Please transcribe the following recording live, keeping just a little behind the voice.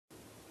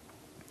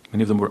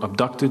Many of them were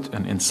abducted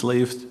and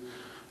enslaved,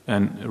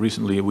 and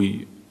recently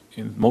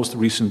in most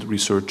recent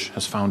research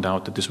has found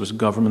out that this was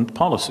government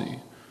policy,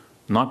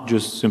 not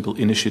just simple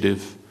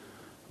initiative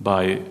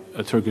by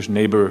a Turkish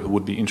neighbor who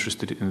would be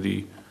interested in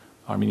the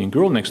Armenian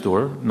girl next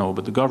door. No,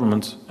 but the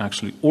government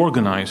actually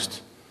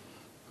organized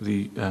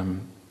the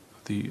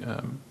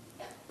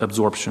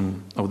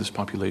absorption of this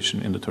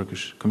population in the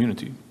Turkish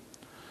community.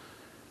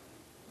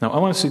 Now, I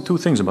want to say two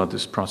things about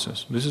this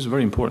process. This is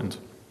very important.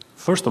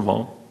 First of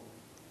all,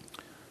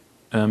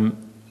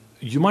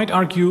 you might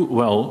argue,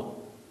 well,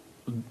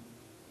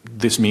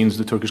 this means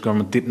the Turkish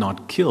government did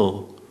not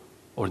kill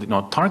or did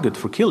not target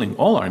for killing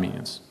all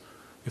Armenians.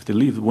 If they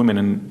leave women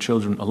and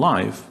children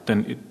alive,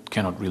 then it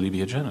cannot really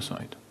be a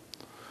genocide.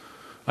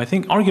 I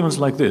think arguments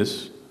like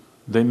this,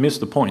 they miss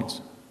the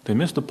point. They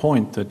miss the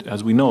point that,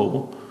 as we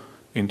know,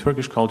 in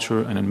Turkish culture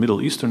and in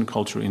Middle Eastern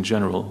culture in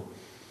general,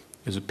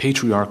 is a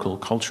patriarchal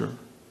culture,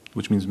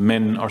 which means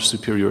men are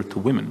superior to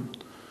women.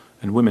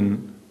 And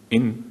women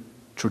in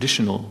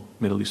traditional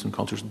Middle Eastern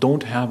cultures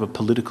don't have a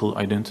political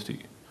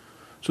identity.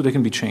 So they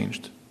can be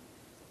changed.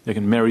 They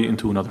can marry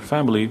into another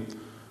family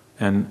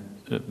and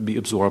be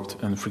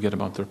absorbed and forget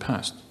about their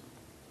past.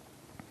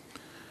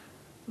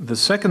 The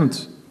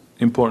second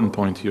important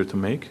point here to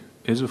make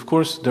is, of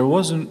course, there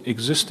was an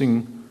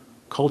existing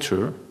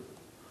culture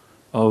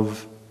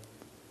of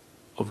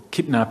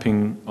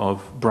kidnapping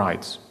of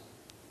brides,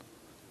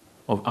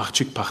 of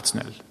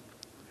achçık.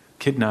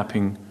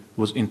 Kidnapping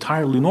was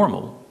entirely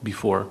normal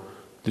before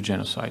the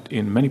genocide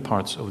in many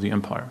parts of the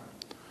empire.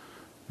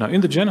 Now,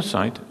 in the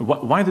genocide,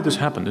 why did this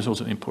happen? This is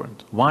also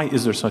important. Why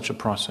is there such a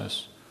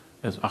process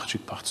as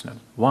achçık?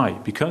 Why?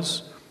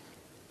 Because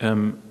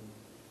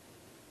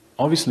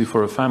obviously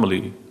for a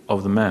family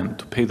of the man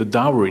to pay the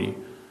dowry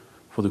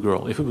for the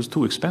girl, if it was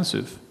too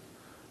expensive,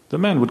 the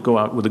man would go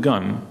out with a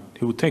gun,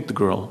 he would take the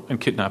girl and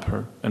kidnap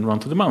her and run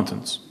to the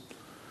mountains.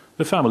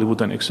 The family would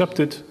then accept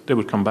it, they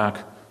would come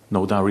back,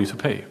 no dowry to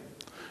pay.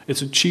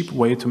 It's a cheap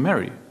way to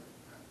marry,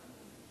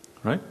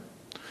 right?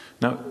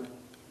 Now,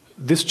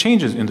 this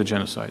changes in the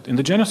genocide. In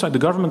the genocide, the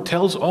government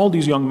tells all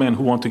these young men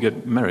who want to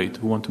get married,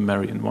 who want to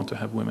marry and want to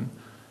have women,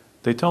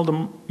 they tell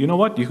them, you know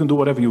what, you can do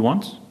whatever you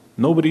want.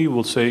 Nobody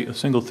will say a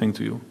single thing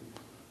to you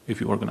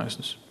if you organize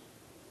this.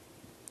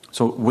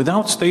 So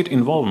without state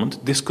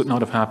involvement, this could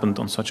not have happened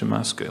on such a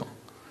mass scale.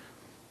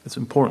 It's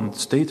important,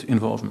 state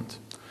involvement.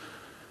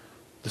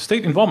 The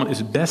state involvement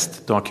is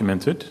best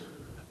documented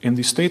in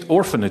the state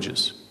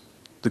orphanages.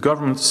 The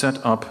government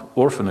set up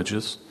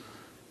orphanages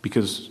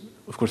because,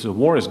 of course, the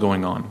war is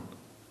going on.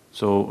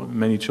 So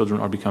many children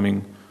are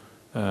becoming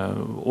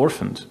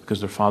orphaned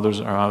because their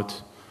fathers are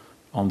out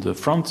on the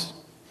front.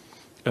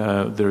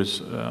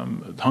 There's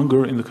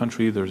hunger in the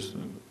country, there's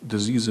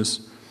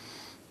diseases.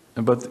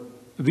 But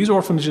these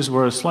orphanages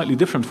were slightly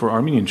different for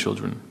Armenian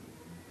children.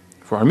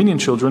 For Armenian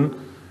children,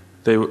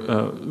 they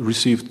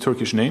received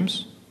Turkish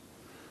names,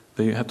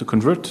 they had to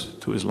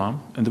convert to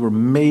Islam, and they were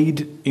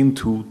made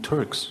into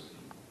Turks.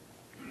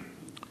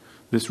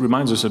 This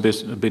reminds us a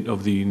bit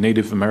of the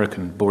Native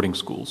American boarding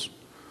schools.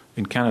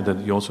 In Canada,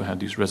 you also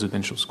had these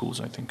residential schools,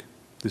 I think.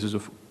 This is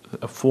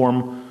a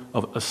form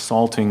of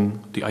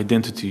assaulting the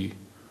identity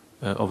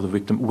of the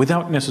victim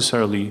without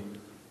necessarily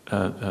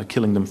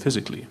killing them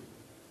physically.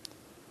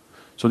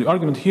 So the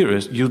argument here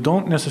is you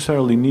don't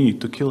necessarily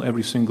need to kill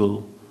every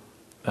single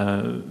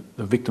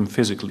victim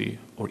physically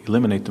or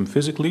eliminate them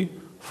physically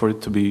for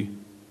it to be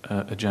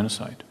a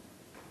genocide.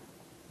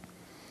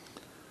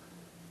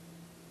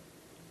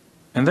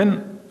 And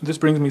then this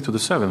brings me to the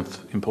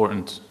seventh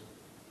important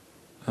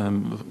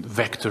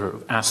vector,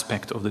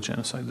 aspect of the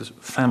genocide, this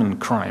famine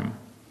crime.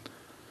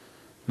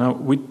 Now,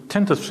 we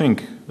tend to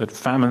think that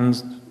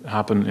famines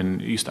happen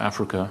in East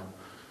Africa,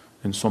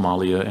 in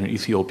Somalia and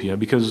Ethiopia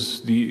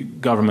because the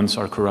governments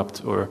are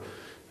corrupt or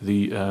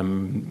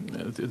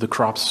the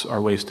crops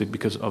are wasted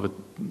because of a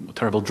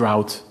terrible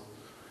drought.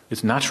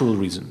 It's natural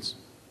reasons.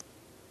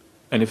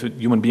 And if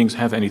human beings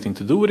have anything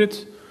to do with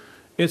it,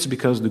 it's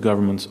because the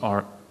governments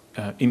are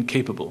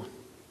incapable.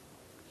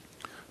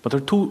 But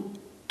there are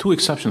two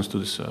exceptions to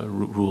this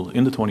rule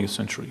in the 20th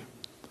century.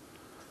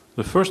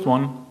 The first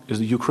one is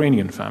the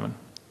Ukrainian famine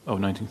of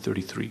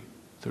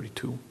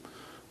 1933-32,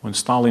 when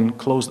Stalin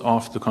closed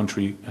off the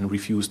country and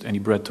refused any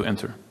bread to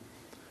enter,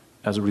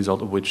 as a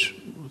result of which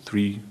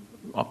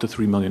up to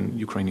 3 million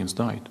Ukrainians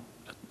died,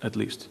 at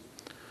least.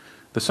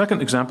 The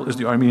second example is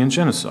the Armenian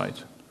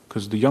Genocide,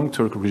 because the Young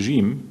Turk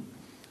regime,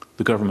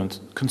 the government,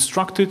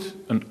 constructed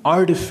an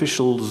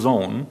artificial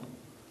zone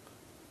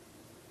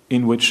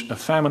in which a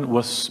famine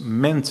was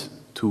meant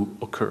to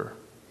occur.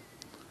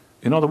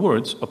 In other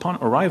words, upon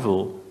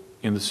arrival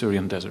in the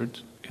Syrian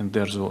desert, in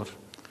Deir Zor,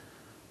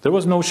 there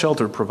was no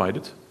shelter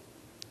provided.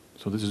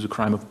 So this is a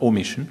crime of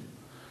omission.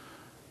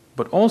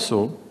 But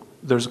also,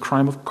 there's a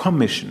crime of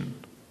commission.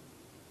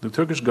 The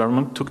Turkish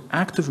government took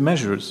active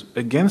measures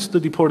against the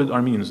deported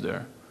Armenians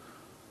there.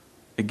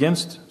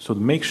 So to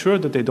make sure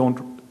that they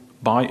don't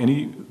buy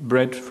any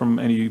bread from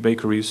any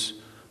bakeries,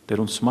 they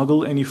don't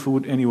smuggle any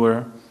food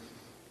anywhere,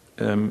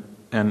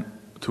 and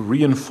to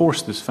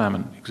reinforce this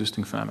famine,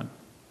 existing famine.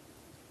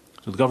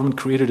 So the government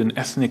created an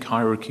ethnic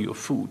hierarchy of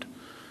food.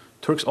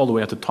 Turks all the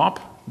way at the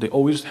top, they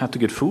always had to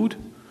get food.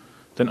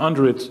 Then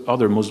under it,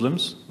 other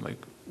Muslims, like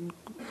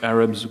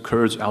Arabs,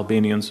 Kurds,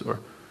 Albanians, or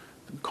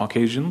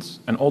Caucasians.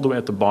 And all the way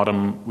at the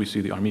bottom, we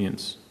see the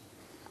Armenians.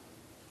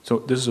 So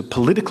this is a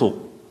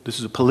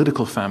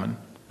political famine,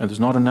 and it's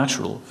not a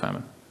natural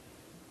famine.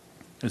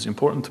 It's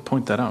important to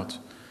point that out.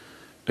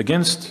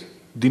 Against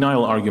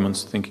denial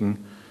arguments, thinking,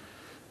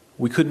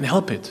 we couldn't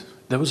help it.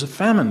 There was a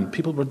famine,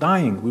 people were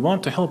dying, we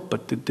want to help,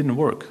 but it didn't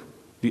work.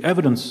 The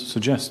evidence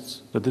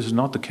suggests that this is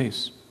not the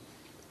case.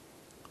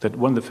 That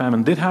when the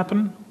famine did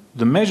happen,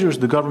 the measures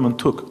the government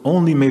took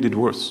only made it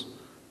worse,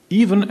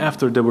 even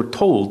after they were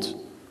told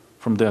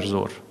from Der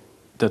Zor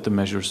that the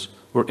measures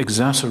were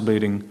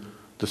exacerbating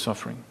the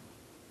suffering.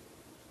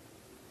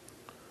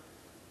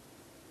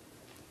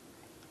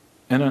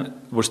 And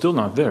we're still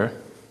not there.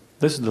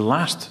 This is the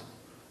last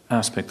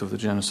aspect of the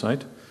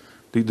genocide,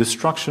 the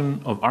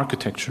destruction of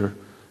architecture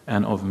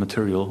and of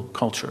material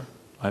culture.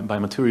 By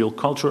material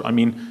culture, I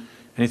mean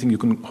anything you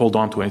can hold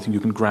on to, anything you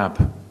can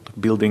grab,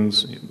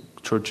 buildings,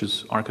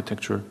 churches,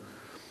 architecture,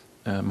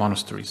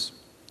 monasteries.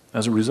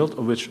 As a result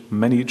of which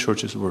many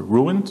churches were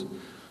ruined,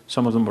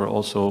 some of them were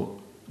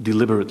also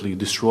deliberately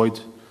destroyed.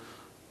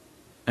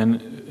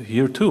 And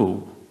here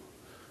too,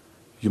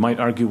 you might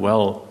argue,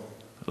 well,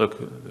 look,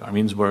 the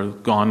Armenians were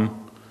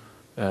gone,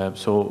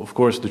 so of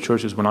course the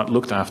churches were not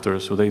looked after,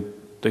 so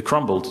they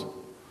crumbled.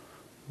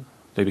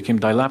 They became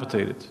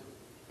dilapidated.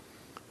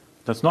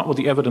 That's not what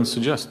the evidence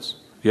suggests.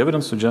 The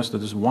evidence suggests that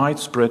there's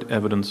widespread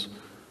evidence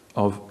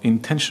of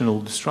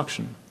intentional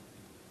destruction,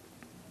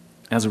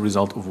 as a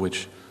result of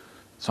which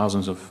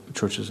thousands of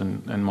churches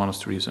and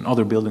monasteries and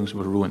other buildings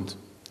were ruined.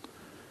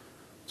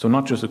 So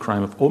not just a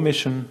crime of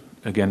omission,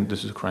 again,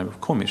 this is a crime of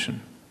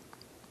commission.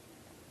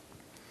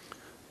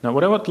 Now,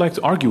 what I would like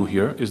to argue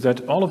here is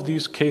that all of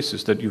these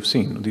cases that you've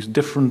seen, these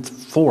different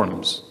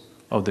forms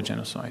of the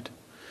genocide,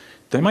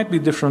 they might be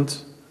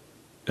different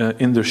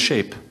in their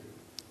shape.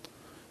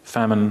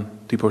 Famine,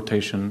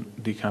 deportation,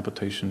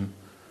 decapitation,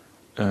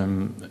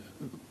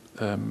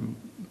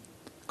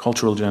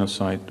 cultural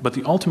genocide, but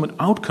the ultimate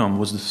outcome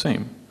was the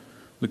same: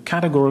 the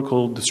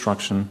categorical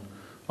destruction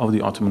of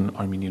the Ottoman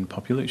Armenian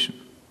population.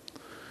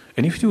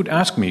 And if you would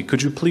ask me,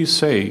 could you please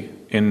say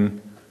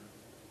in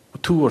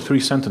 2 or 3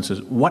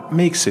 sentences what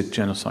makes it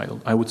genocidal,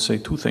 I would say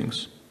 2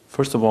 things.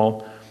 First of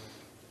all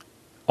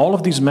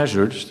of these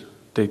measures,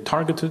 they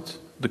targeted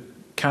the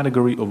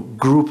category of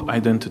group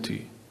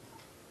identity.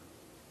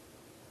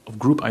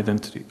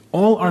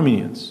 All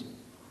Armenians,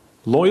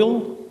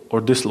 loyal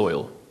or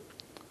disloyal,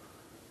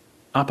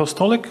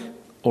 apostolic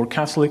or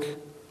Catholic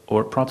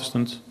or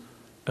Protestant,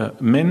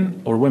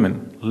 men or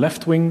women,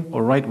 left-wing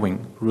or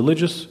right-wing,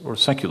 religious or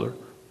secular,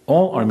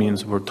 all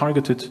Armenians were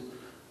targeted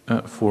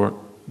for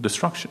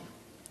destruction.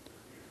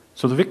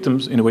 So the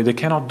victims, in a way, they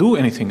cannot do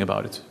anything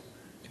about it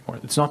anymore.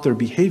 It's not their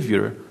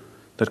behavior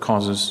that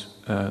causes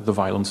the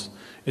violence,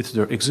 it's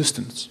their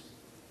existence.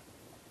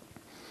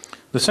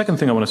 The second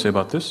thing I want to say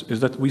about this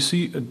is that we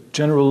see a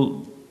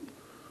general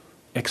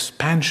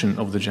expansion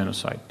of the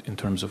genocide in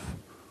terms of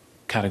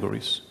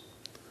categories.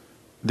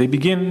 They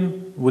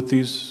begin with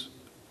these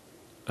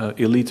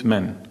elite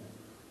men,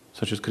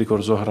 such as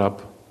Grigor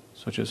Zohrab,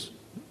 such as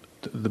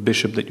the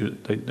bishop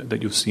that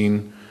you've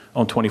seen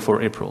on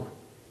 24 April.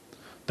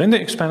 Then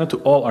they expanded to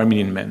all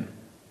Armenian men.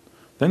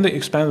 Then they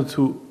expanded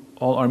to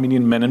all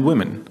Armenian men and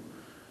women.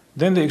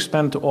 Then they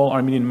expanded to all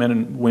Armenian men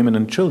and women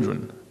and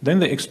children. Then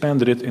they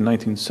expanded it in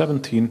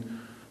 1917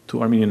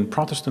 to Armenian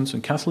Protestants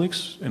and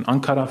Catholics. In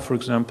Ankara, for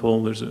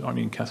example, there's an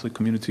Armenian Catholic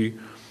community.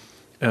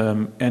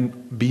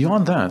 And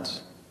beyond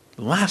that,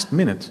 last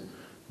minute,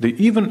 they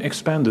even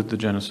expanded the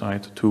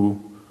genocide to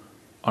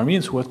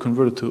Armenians who had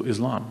converted to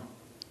Islam.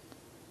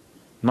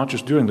 Not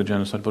just during the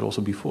genocide, but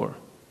also before.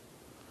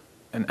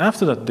 And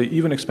after that, they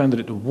even expanded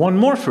it one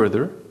more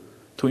further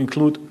to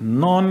include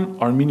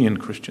non-Armenian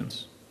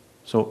Christians.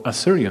 So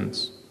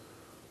Assyrians,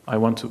 I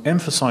want to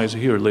emphasize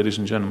here, ladies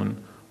and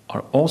gentlemen,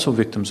 are also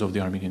victims of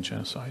the Armenian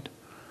genocide.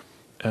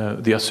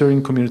 The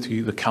Assyrian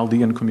community, the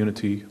Chaldean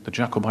community, the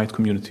Jacobite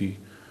community,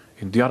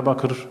 in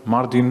Diyarbakir,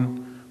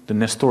 Mardin, the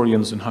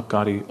Nestorians in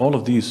Hakkari, all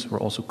of these were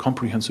also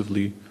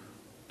comprehensively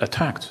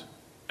attacked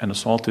and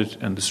assaulted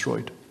and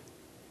destroyed.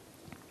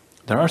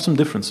 There are some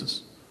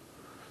differences,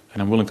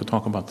 and I'm willing to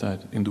talk about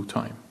that in due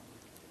time.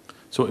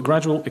 So a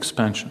gradual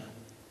expansion.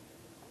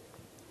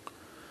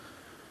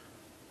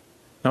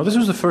 Now this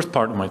was the first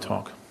part of my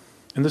talk.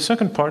 In the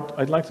second part,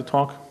 I'd like to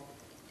talk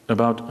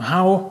about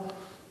how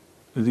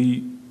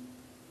the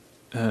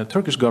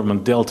Turkish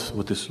government dealt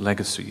with this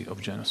legacy of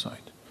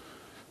genocide.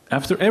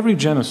 After every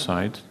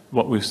genocide,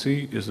 what we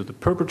see is that the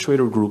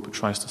perpetrator group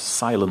tries to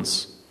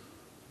silence,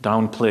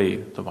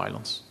 downplay the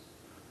violence.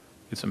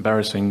 It's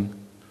embarrassing.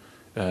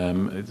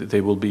 They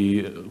will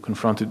be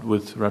confronted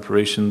with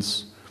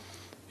reparations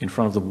in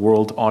front of the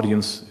world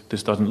audience.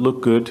 This doesn't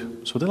look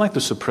good, so they like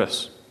to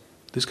suppress.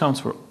 This counts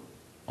for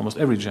almost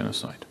every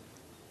genocide.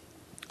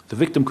 The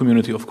victim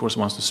community, of course,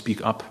 wants to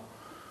speak up,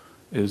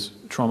 is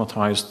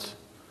traumatized,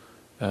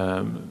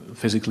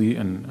 physically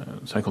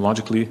and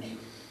psychologically,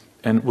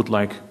 and would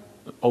like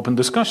open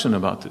discussion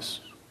about this,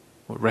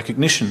 or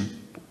recognition.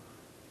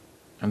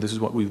 And this is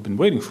what we've been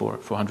waiting for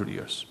 100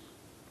 years.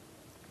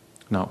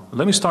 Now,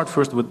 let me start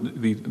first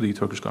with the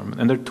Turkish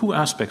government. And there are two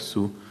aspects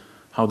to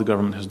how the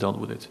government has dealt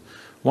with it.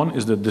 One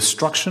is the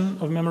destruction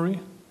of memory,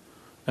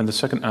 and the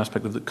second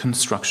aspect of the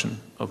construction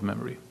of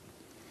memory.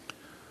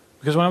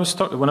 Because when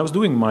I was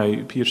doing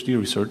my PhD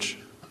research,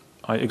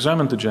 I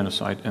examined the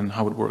genocide and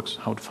how it works,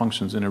 how it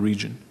functions in a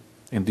region,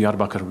 in the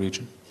Diyarbakir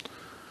region.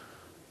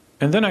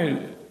 And then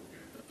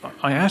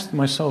I asked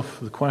myself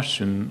the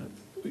question,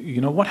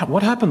 you know,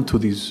 what happened to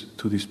these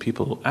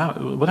people?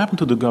 What happened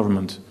to the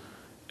government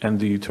and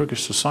the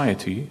Turkish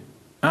society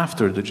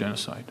after the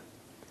genocide,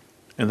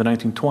 in the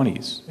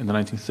 1920s, in the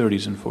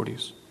 1930s and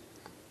 40s?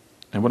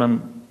 And what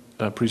I'm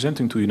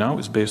presenting to you now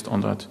is based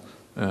on that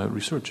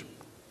research.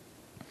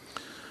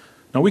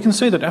 Now, we can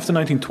say that after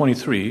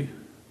 1923,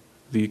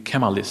 the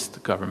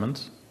Kemalist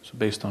government, so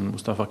based on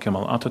Mustafa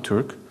Kemal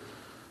Atatürk,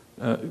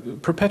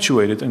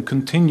 perpetuated and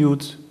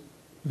continued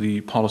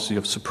the policy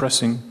of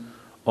suppressing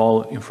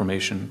all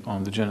information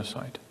on the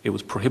genocide. It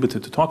was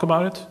prohibited to talk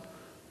about it.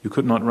 You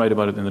could not write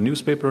about it in the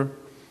newspaper.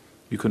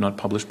 You could not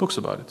publish books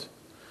about it.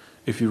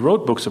 If you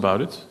wrote books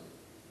about it,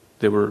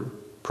 they were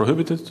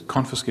prohibited,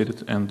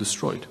 confiscated, and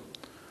destroyed.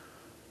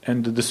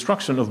 And the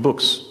destruction of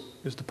books,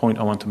 is the point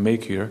I want to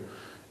make here,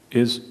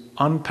 is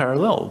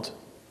unparalleled.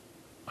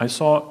 I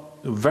saw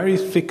very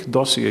thick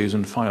dossiers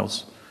and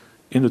files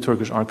in the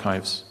Turkish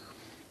archives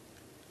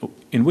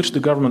in which the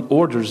government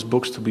orders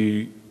books to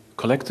be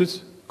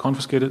collected,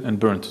 confiscated, and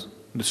burnt,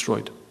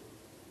 destroyed.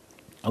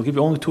 I'll give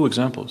you only two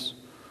examples.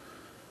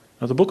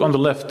 Now, the book on the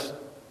left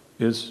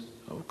is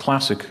a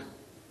classic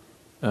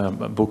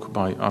book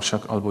by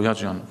Arshak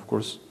Alboyajian, of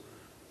course,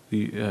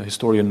 the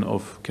historian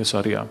of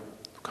Caesarea,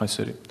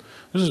 Kayseri.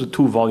 This is a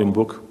 2-volume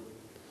book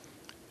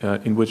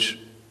in which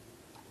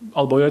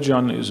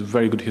Alboyajian is a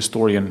very good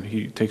historian.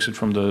 He takes it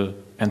from the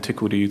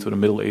antiquity to the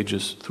Middle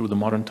Ages through the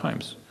modern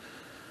times.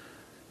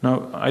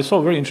 Now, I saw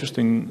a very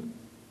interesting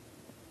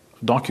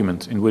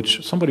document in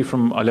which somebody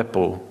from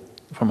Aleppo,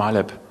 from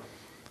Halep,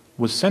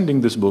 was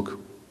sending this book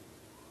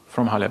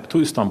from Halep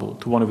to Istanbul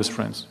to one of his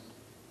friends.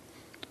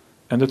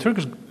 And the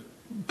Turkish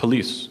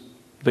police,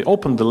 they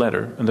opened the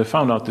letter and they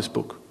found out this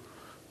book.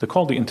 They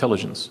called the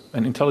intelligence,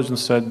 and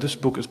intelligence said this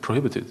book is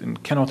prohibited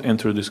and cannot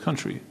enter this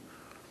country.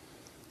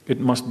 It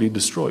must be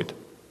destroyed.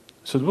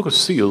 So the book was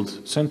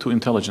sealed, sent to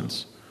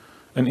intelligence,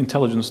 and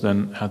intelligence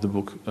then had the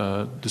book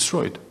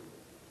destroyed.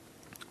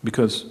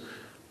 Because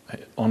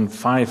on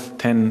 5,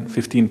 10,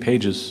 15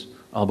 pages,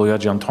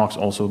 Alboyajian talks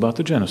also about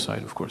the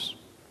genocide, of course.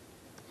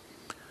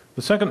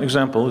 The second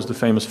example is the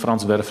famous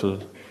Franz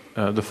Werfel,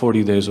 The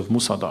 40 Days of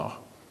Musadagh.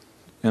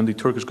 And the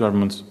Turkish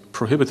government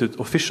prohibited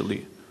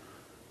officially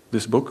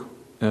this book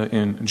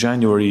in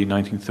January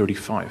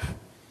 1935,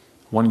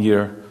 1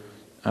 year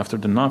after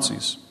the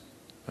Nazis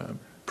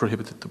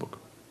prohibited the book.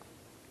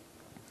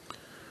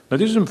 Now,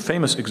 these are some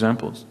famous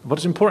examples. What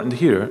is important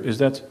here is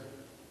that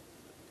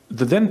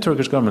the then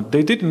Turkish government,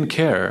 they didn't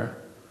care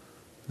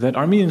that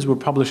Armenians were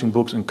publishing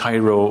books in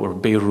Cairo or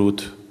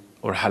Beirut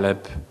or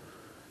Halep.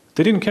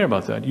 They didn't care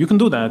about that. You can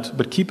do that,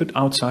 but keep it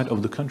outside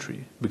of the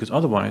country, because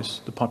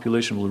otherwise the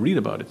population will read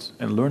about it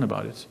and learn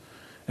about it,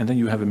 and then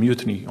you have a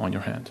mutiny on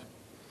your hand.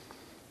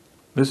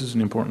 This is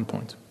an important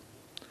point.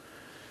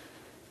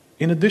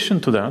 In addition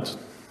to that,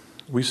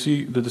 we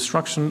see the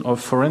destruction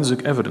of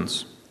forensic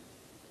evidence.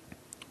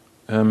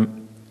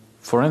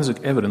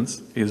 Forensic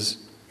evidence is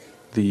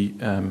the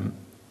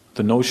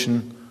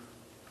notion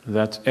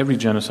that every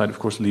genocide, of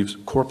course, leaves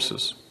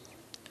corpses,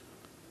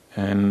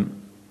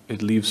 and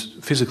it leaves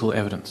physical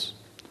evidence.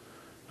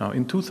 Now,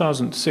 in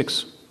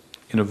 2006,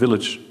 in a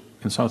village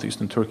in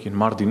southeastern Turkey, in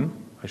Mardin,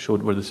 I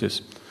showed where this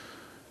is,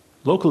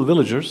 local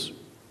villagers,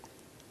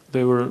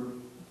 they were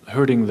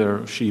herding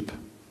their sheep.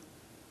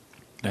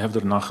 They have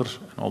their nachr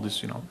and all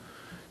this,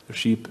 their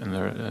sheep,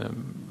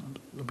 and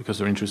because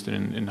they're interested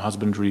in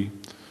husbandry.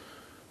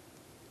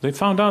 They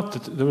found out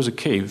that there was a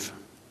cave,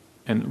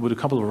 and with a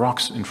couple of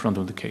rocks in front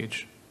of the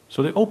cage.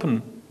 So they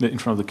open in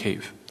front of the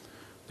cave.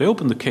 They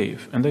open the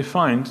cave, and they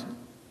find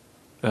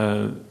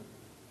the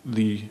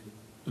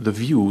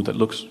view that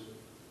looks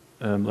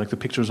like the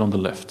pictures on the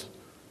left.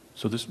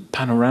 So this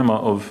panorama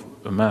of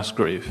a mass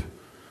grave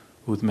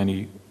with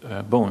many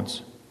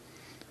bones.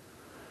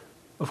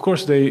 Of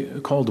course, they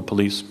call the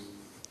police.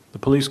 The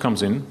police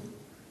comes in,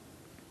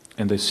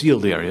 and they seal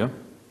the area.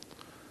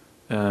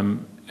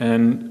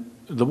 And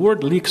the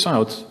word leaks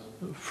out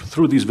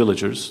through these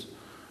villagers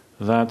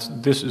that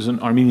this is an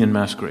Armenian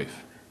mass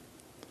grave.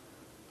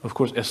 Of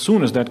course, as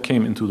soon as that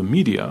came into the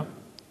media,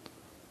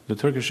 the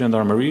Turkish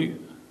gendarmerie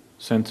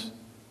sent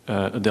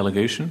a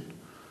delegation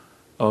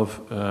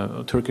of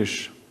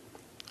Turkish,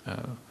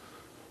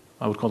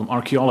 I would call them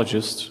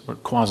archaeologists, or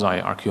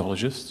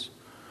quasi-archaeologists,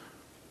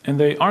 and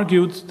they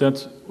argued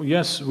that,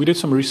 yes, we did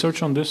some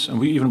research on this, and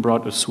we even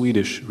brought a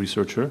Swedish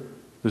researcher.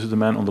 This is the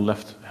man on the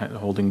left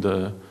holding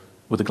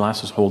with the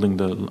glasses holding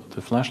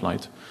the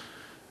flashlight.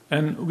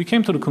 And we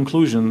came to the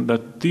conclusion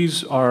that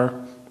these are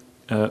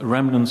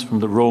remnants from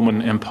the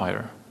Roman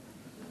Empire.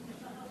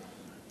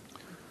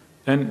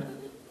 And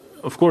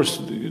of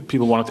course,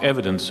 people wanted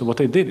evidence, so what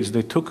they did is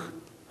they took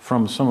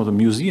from some of the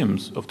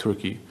museums of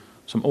Turkey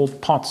some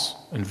old pots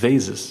and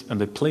vases, and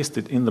they placed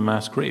it in the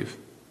mass grave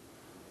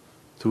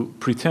to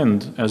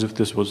pretend as if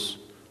this was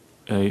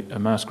a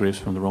mass grave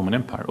from the Roman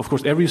Empire. Of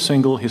course, every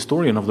single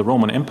historian of the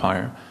Roman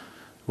Empire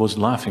was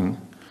laughing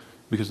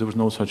because there was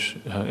no such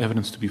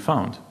evidence to be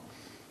found.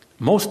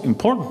 Most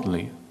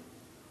importantly,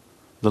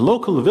 the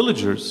local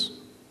villagers,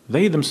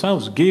 they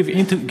themselves gave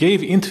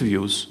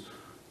interviews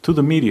to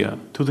the media,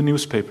 to the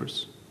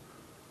newspapers,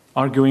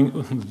 arguing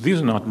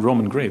these are not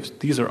Roman graves,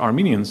 these are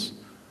Armenians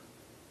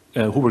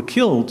who were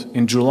killed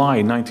in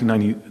July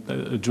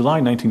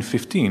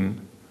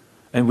 1915,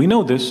 and we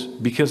know this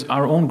because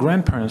our own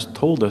grandparents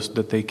told us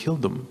that they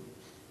killed them.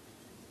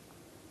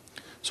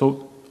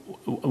 So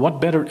what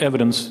better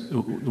evidence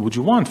would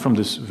you want from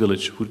this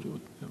village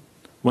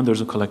when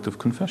there's a collective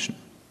confession?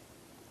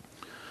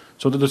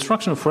 So the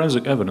destruction of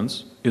forensic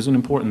evidence is an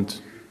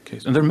important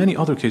case, and there are many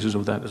other cases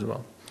of that as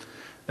well.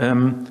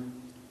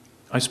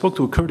 I spoke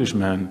to a Kurdish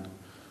man.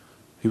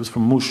 He was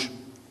from Mush,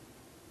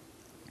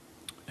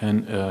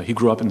 and he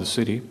grew up in the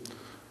city.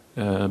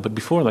 But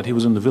before that, he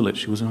was in the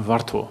village. He was in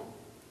Varto.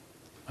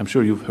 I'm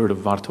sure you've heard of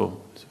Varto.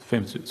 It's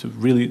famous. It's a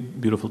really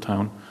beautiful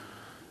town.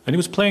 And he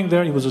was playing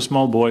there. He was a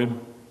small boy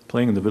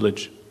playing in the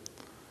village.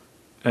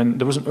 And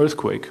there was an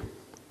earthquake.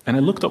 And I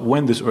looked up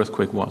when this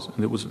earthquake was.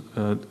 And it was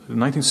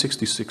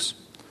 1966.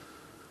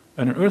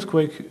 And an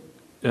earthquake,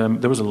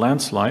 there was a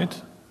landslide,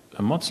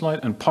 a mudslide,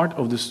 and part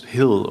of this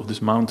hill, of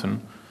this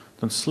mountain,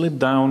 then slid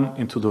down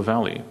into the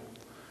valley.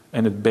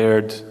 And it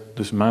bared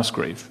this mass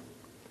grave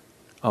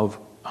of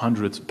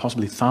hundreds,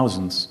 possibly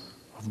thousands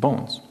of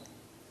bones.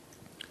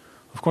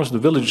 Of course, the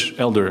village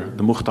elder,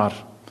 the Mukhtar,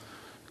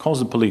 calls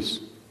the police.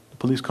 The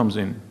police comes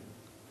in.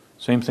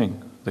 Same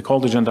thing. They call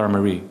the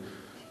gendarmerie.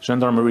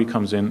 Gendarmerie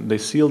comes in. They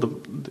seal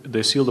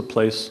the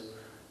place.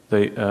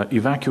 They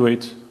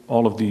evacuate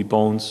all of the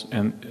bones,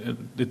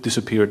 and it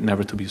disappeared,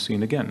 never to be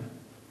seen again.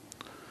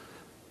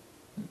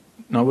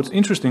 Now, what's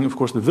interesting, of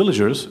course, the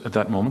villagers at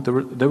that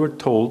moment, they were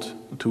told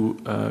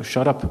to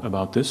shut up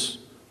about this,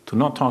 to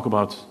not talk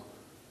about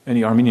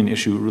any Armenian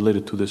issue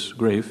related to this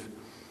grave,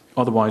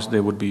 otherwise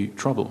there would be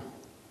trouble.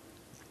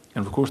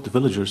 And of course, the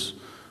villagers,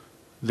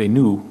 they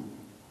knew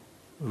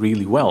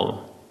really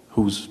well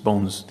whose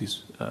bones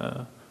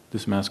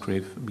this mass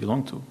grave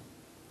belonged to.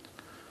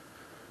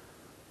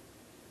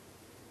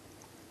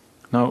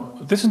 Now,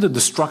 this is the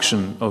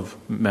destruction of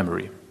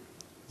memory.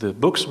 The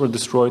books were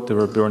destroyed, they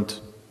were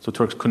burnt, so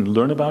Turks couldn't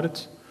learn about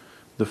it.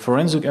 The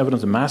forensic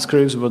evidence, the mass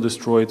graves were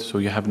destroyed, so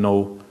you have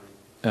no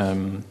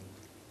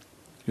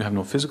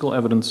physical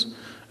evidence.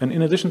 And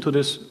in addition to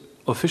this,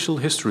 official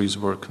histories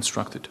were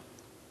constructed.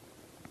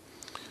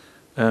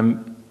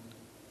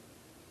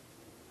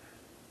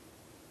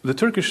 The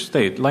Turkish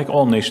state, like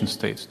all nation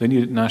states, they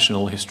needed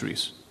national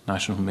histories,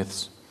 national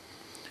myths.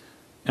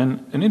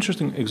 And an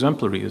interesting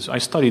exemplary is, I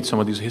studied some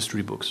of these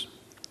history books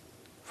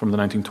from the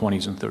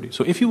 1920s and 30s.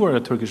 So if you were a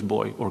Turkish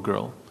boy or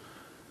girl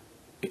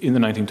in the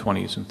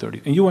 1920s and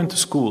 30s, and you went to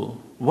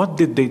school, what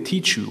did they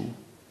teach you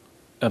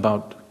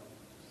about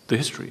the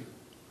history?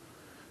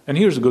 And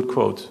here's a good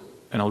quote,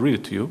 and I'll read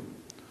it to you,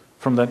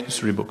 from that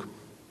history book.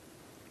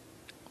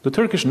 The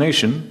Turkish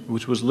nation,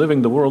 which was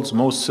living the world's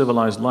most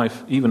civilized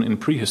life even in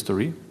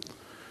prehistory,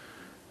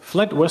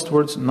 fled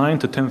westwards 9,000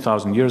 to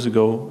 10,000 years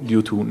ago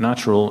due to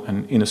natural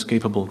and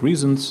inescapable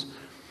reasons,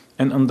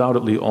 and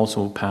undoubtedly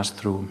also passed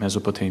through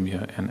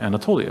Mesopotamia and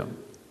Anatolia.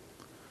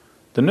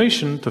 The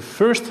nation to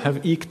first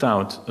have eked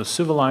out a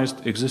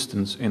civilized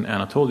existence in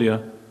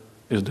Anatolia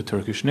is the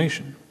Turkish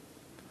nation.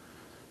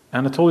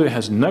 Anatolia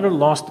has never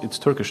lost its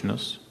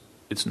Turkishness,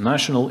 its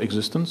national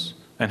existence,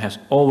 and has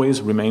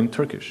always remained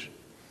Turkish.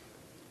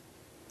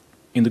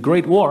 In the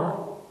Great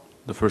War,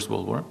 the First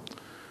World War,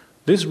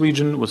 this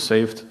region was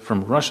saved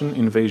from Russian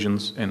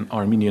invasions and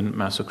Armenian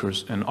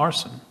massacres and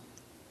arson.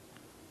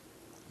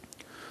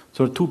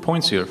 So there are 2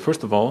 points here.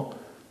 First of all,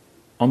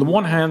 on the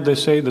one hand, they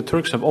say the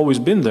Turks have always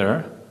been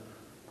there,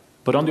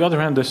 but on the other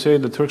hand, they say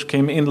the Turks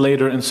came in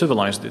later and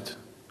civilized it.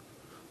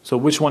 So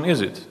which one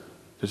is it?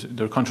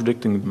 They're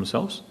contradicting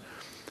themselves.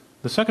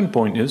 The second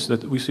point is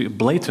that we see a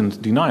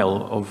blatant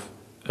denial of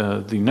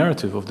the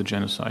narrative of the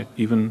genocide,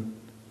 even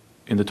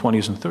in the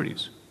 20s and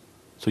 30s.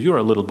 So you're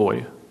a little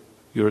boy.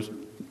 You're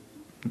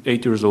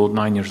 8 years old,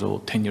 9 years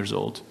old, 10 years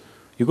old.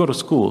 You go to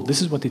school.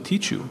 This is what they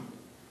teach you.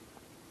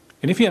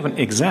 And if you have an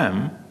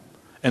exam,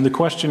 and the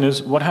question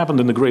is, what happened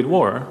in the Great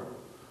War,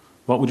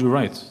 what would you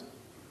write?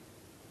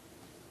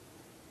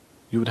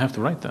 You would have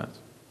to write that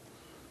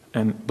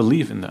and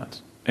believe in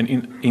that. And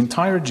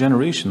entire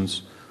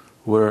generations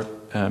were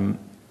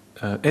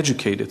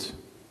educated,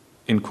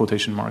 in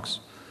quotation marks,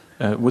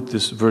 with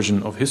this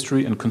version of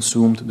history and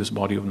consumed this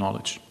body of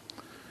knowledge.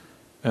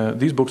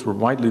 These books were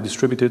widely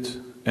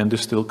distributed, and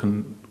this still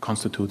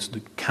constitutes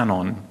the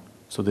canon,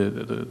 so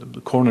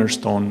the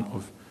cornerstone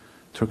of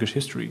Turkish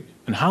history.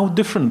 And how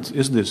different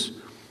is this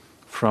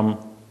from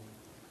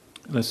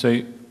let's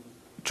say,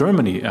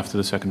 Germany after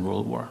the Second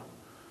World War.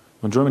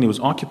 When Germany was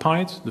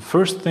occupied, the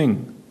first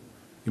thing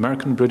the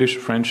American, British,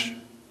 French,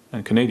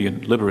 and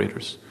Canadian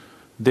liberators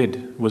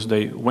did was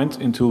they went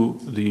into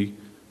the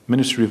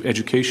Ministry of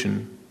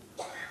Education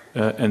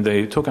and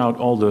they took out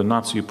all the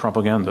Nazi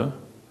propaganda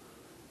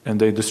and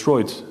they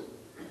destroyed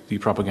the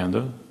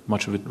propaganda,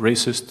 much of it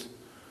racist,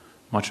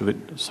 much of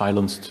it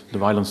silenced the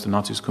violence the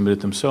Nazis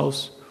committed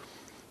themselves,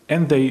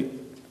 and they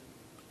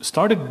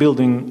started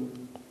building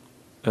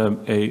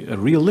a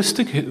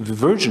realistic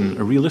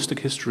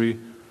history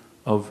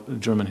of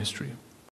German history.